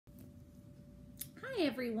Hi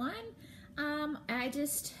everyone. I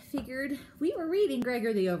just figured we were reading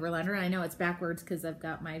Gregor the Overlander. I know it's backwards because I've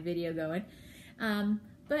got my video going.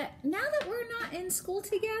 But now that we're not in school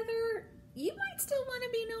together, you might still want to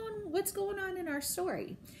be knowing what's going on in our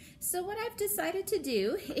story. So what I've decided to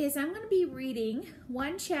do is I'm going to be reading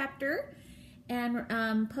one chapter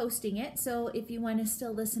and posting it. So if you want to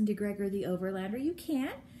still listen to Gregor the Overlander, you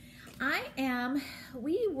can.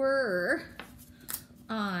 We were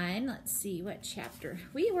on, let's see, what chapter?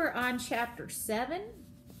 We were on chapter 7.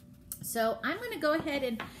 So I'm going to go ahead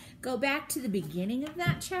and go back to the beginning of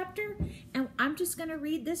that chapter, and I'm just going to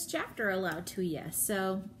read this chapter aloud to you.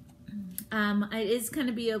 So it is going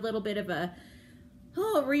to be a little bit of a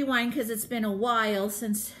rewind because it's been a while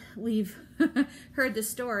since we've heard the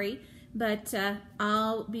story, but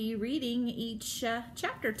I'll be reading each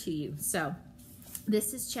chapter to you. So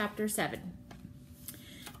this is chapter 7.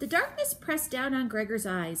 The darkness pressed down on Gregor's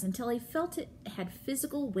eyes until he felt it had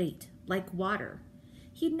physical weight, like water.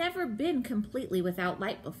 He'd never been completely without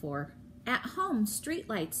light before. At home, street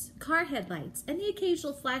lights, car headlights, and the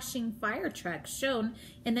occasional flashing fire truck shone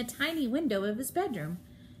in the tiny window of his bedroom.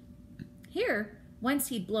 Here, once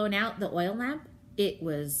he'd blown out the oil lamp, it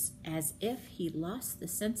was as if he'd lost the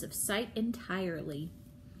sense of sight entirely.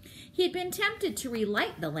 He had been tempted to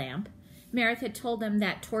relight the lamp. Meredith had told him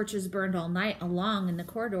that torches burned all night along in the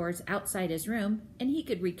corridors outside his room, and he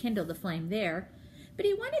could rekindle the flame there. But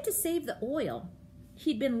he wanted to save the oil.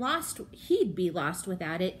 He'd be lost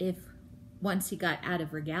without it if once he got out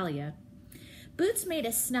of Regalia. Boots made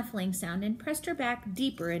a snuffling sound and pressed her back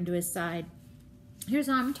deeper into his side. His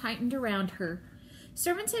arm tightened around her.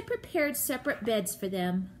 Servants had prepared separate beds for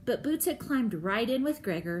them, but Boots had climbed right in with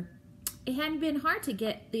Gregor. It hadn't been hard to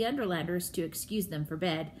get the Underlanders to excuse them for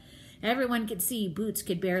bed. Everyone could see Boots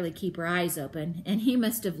could barely keep her eyes open, and he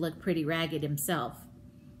must have looked pretty ragged himself.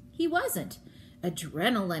 He wasn't.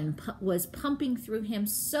 Adrenaline was pumping through him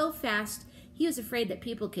so fast he was afraid that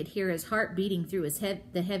people could hear his heart beating through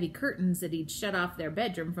the heavy curtains that he'd shut off their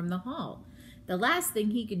bedroom from the hall. The last thing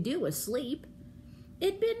he could do was sleep. They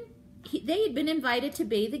had been invited to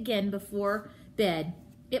bathe again before bed.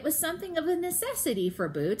 It was something of a necessity for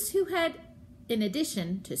Boots, who had, in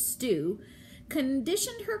addition to stew,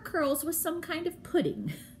 conditioned her curls with some kind of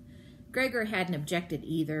pudding. Gregor hadn't objected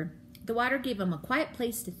either. The water gave him a quiet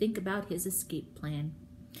place to think about his escape plan.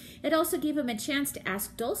 It also gave him a chance to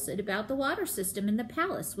ask Dulcet about the water system in the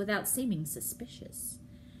palace without seeming suspicious.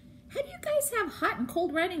 "How do you guys have hot and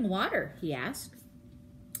cold running water?" he asked.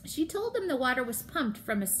 She told him the water was pumped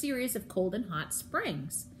from a series of cold and hot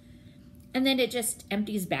springs. "And then it just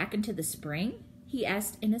empties back into the spring?" he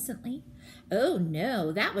asked innocently. "Oh,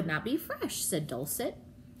 no, that would not be fresh," said Dulcet.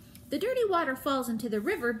 "The dirty water falls into the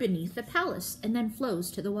river beneath the palace and then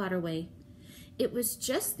flows to the waterway." It was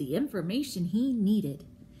just the information he needed.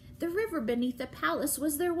 The river beneath the palace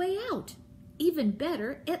was their way out. Even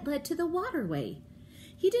better, it led to the waterway.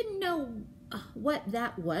 He didn't know what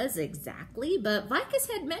that was exactly, but Vicus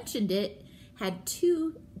had mentioned it had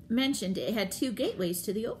two gateways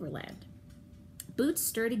to the overland. Boots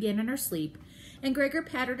stirred again in her sleep, and Gregor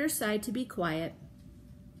patted her side to be quiet.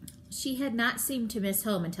 She had not seemed to miss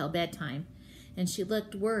home until bedtime, and she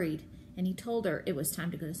looked worried, and he told her it was time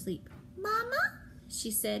to go to sleep. "Mama," she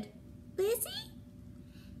said. "Lizzie?"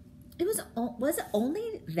 Was it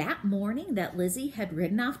only that morning that Lizzie had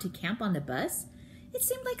ridden off to camp on the bus? It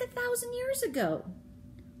seemed like 1,000 years ago.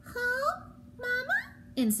 "Huh, Mama?"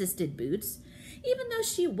 insisted Boots. Even though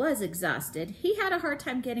she was exhausted, he had a hard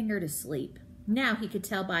time getting her to sleep. Now he could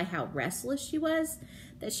tell by how restless she was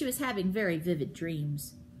that she was having very vivid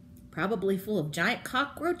dreams. Probably full of giant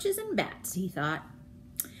cockroaches and bats, he thought.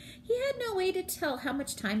 He had no way to tell how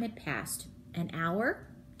much time had passed. An hour?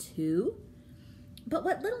 2? But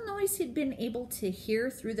what little noise he'd been able to hear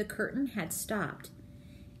through the curtain had stopped.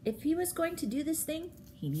 If he was going to do this thing,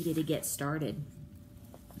 he needed to get started.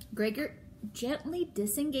 Gregor gently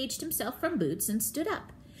disengaged himself from Boots and stood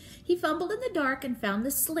up. He fumbled in the dark and found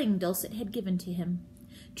the sling Dulcet had given to him.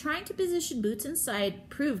 Trying to position Boots inside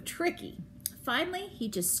proved tricky. Finally, he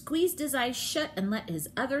just squeezed his eyes shut and let his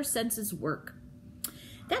other senses work.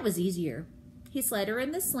 That was easier. He slid her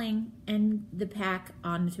in the sling and the pack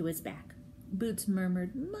onto his back. Boots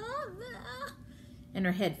murmured, "Mama," and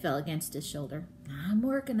her head fell against his shoulder. "I'm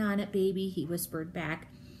working on it, baby," he whispered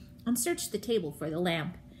back, and searched the table for the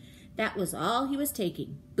lamp. That was all he was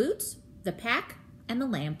taking: Boots, the pack, and the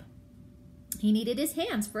lamp. He needed his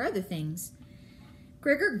hands for other things.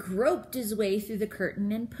 Gregor groped his way through the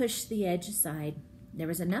curtain and pushed the edge aside. There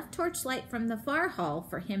was enough torchlight from the far hall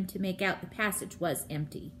for him to make out the passage was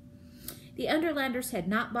empty. The Underlanders had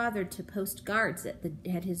not bothered to post guards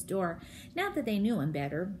at his door, now that they knew him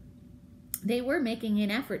better. They were making an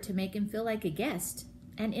effort to make him feel like a guest.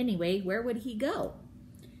 And anyway, where would he go?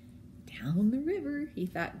 Down the river, he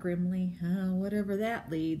thought grimly. Whatever that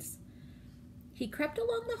leads. He crept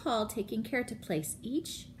along the hall, taking care to place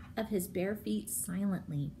each of his bare feet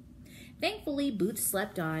silently. Thankfully, Boots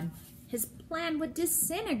slept on. His plan would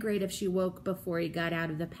disintegrate if she woke before he got out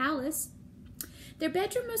of the palace. Their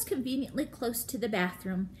bedroom was conveniently close to the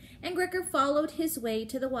bathroom, and Gregor followed his way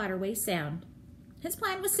to the waterway sound. His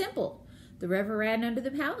plan was simple. The river ran under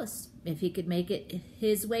the palace. If he could make it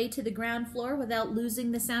his way to the ground floor without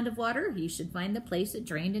losing the sound of water, he should find the place it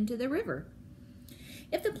drained into the river.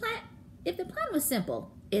 If the plan was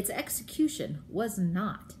simple, its execution was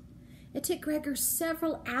not. It took Gregor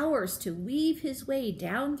several hours to weave his way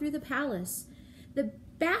down through the palace. The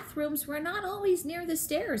bathrooms were not always near the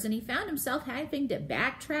stairs, and he found himself having to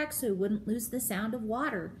backtrack so he wouldn't lose the sound of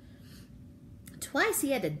water. Twice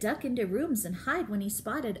he had to duck into rooms and hide when he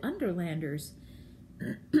spotted Underlanders.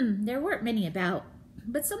 There weren't many about,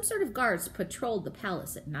 but some sort of guards patrolled the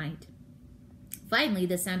palace at night. Finally,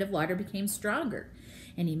 the sound of water became stronger,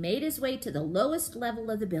 and he made his way to the lowest level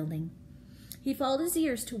of the building. He followed his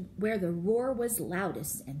ears to where the roar was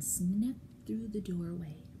loudest and sniffed through the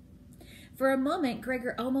doorway. For a moment,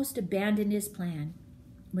 Gregor almost abandoned his plan.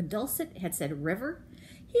 When Dulcet had said river,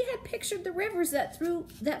 he had pictured the rivers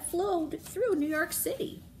that flowed through New York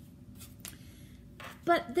City.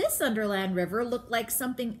 But this Underland River looked like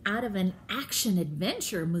something out of an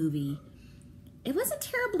action-adventure movie. It wasn't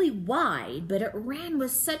terribly wide, but it ran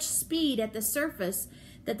with such speed at the surface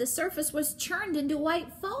that the surface was churned into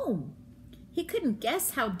white foam. He couldn't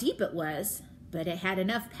guess how deep it was, but it had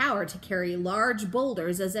enough power to carry large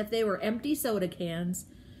boulders as if they were empty soda cans.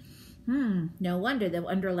 No wonder the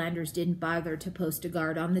Underlanders didn't bother to post a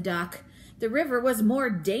guard on the dock. The river was more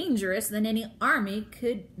dangerous than any army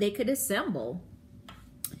they could assemble.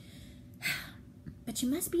 But you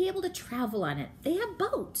must be able to travel on it. They have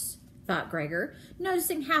boats, thought Gregor,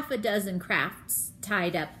 noticing half a dozen crafts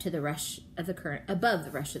tied up to the rush of the current, above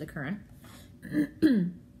the rush of the current.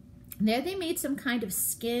 There they made some kind of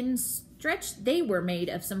skin stretched. They were made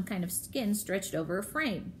of some kind of skin stretched over a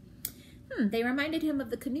frame. They reminded him of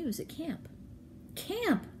the canoes at camp.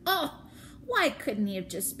 Camp? Oh, why couldn't he have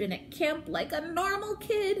just been at camp like a normal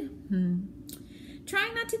kid?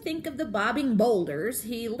 Trying not to think of the bobbing boulders,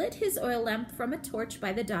 he lit his oil lamp from a torch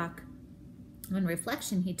by the dock. On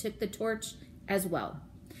reflection, he took the torch as well.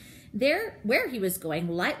 There, where he was going,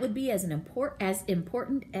 light would be as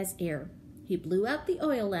important as air. He blew out the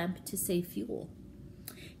oil lamp to save fuel.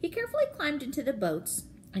 He carefully climbed into the boats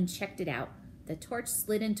and checked it out. The torch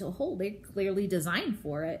slid into a hole they clearly designed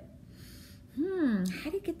for it. How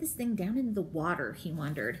do you get this thing down into the water, he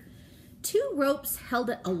wondered. 2 ropes held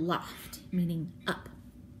it aloft, meaning up.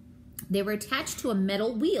 They were attached to a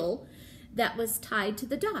metal wheel that was tied to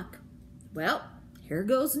the dock. Well, here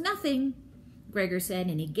goes nothing, Gregor said,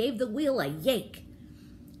 and he gave the wheel a yank.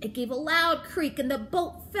 It gave a loud creak, and the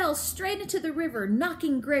boat fell straight into the river,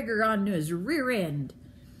 knocking Gregor onto his rear end.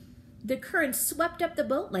 The current swept up the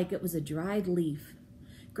boat like it was a dried leaf.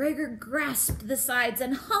 Gregor grasped the sides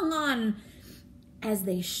and hung on as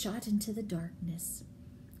they shot into the darkness.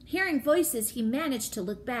 Hearing voices, he managed to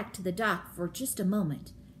look back to the dock for just a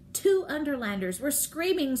moment. 2 Underlanders were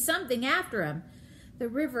screaming something after him. The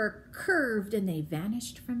river curved and they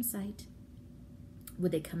vanished from sight.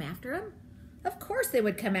 Would they come after him? Of course they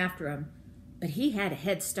would come after him, but he had a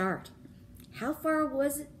head start. How far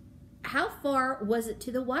was it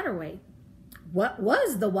to the waterway? What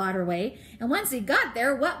was the waterway? And once he got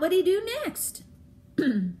there, what would he do next?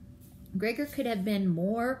 Gregor would have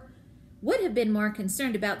been more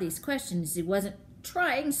concerned about these questions. He wasn't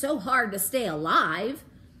trying so hard to stay alive.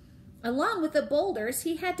 Along with the boulders,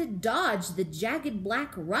 he had to dodge the jagged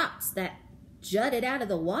black rocks that jutted out of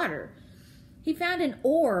the water. He found an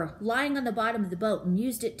oar lying on the bottom of the boat and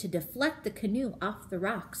used it to deflect the canoe off the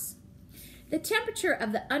rocks. The temperature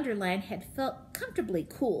of the Underland had felt comfortably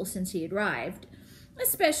cool since he had arrived,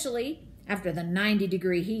 especially after the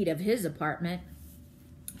 90-degree heat of his apartment.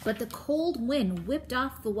 But the cold wind whipped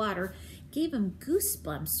off the water gave him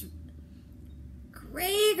goosebumps.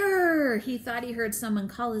 Gregor! He thought he heard someone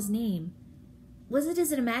call his name. Was it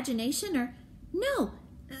his imagination or... No,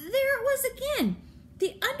 there it was again.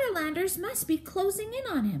 The Underlanders must be closing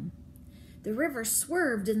in on him. The river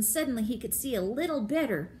swerved and suddenly he could see a little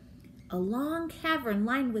better. A long cavern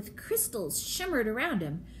lined with crystals shimmered around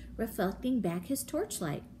him, reflecting back his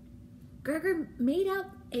torchlight. Gregor made out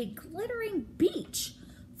a glittering beach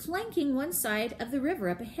flanking one side of the river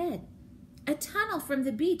up ahead. a tunnel from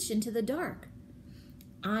the beach into the dark.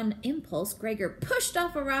 On impulse, Gregor pushed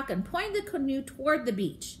off a rock and pointed the canoe toward the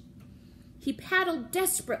beach. He paddled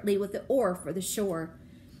desperately with the oar for the shore.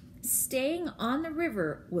 Staying on the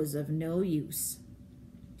river was of no use.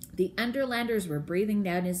 The Underlanders were breathing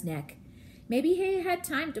down his neck. Maybe he had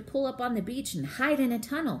time to pull up on the beach and hide in a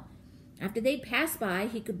tunnel. After they'd passed by,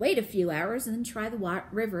 he could wait a few hours and then try the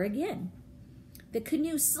river again. The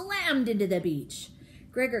canoe slammed into the beach.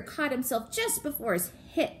 Gregor caught himself just before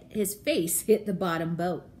his face hit the bottom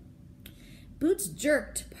boat. Boots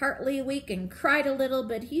jerked, partly awake, and cried a little,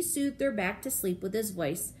 but he soothed her back to sleep with his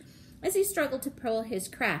voice as he struggled to pull his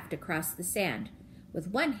craft across the sand with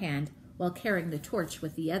one hand while carrying the torch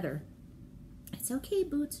with the other. "It's okay,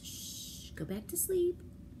 Boots. Shh, go back to sleep."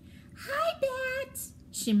 "Hi, Bat,"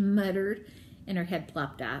 she muttered, and her head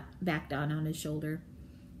plopped back down on his shoulder.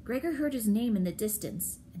 Gregor heard his name in the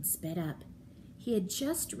distance and sped up. He had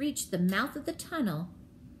just reached the mouth of the tunnel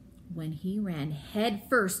when he ran head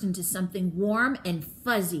first into something warm and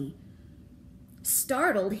fuzzy.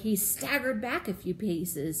 Startled, he staggered back a few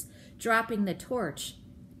paces, dropping the torch.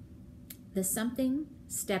 The something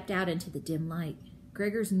stepped out into the dim light.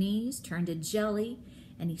 Gregor's knees turned to jelly,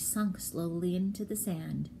 and he sunk slowly into the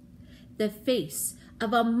sand. The face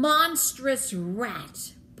of a monstrous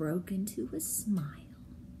rat broke into a smile.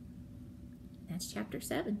 That's chapter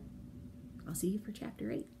 7. I'll see you for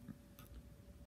chapter 8.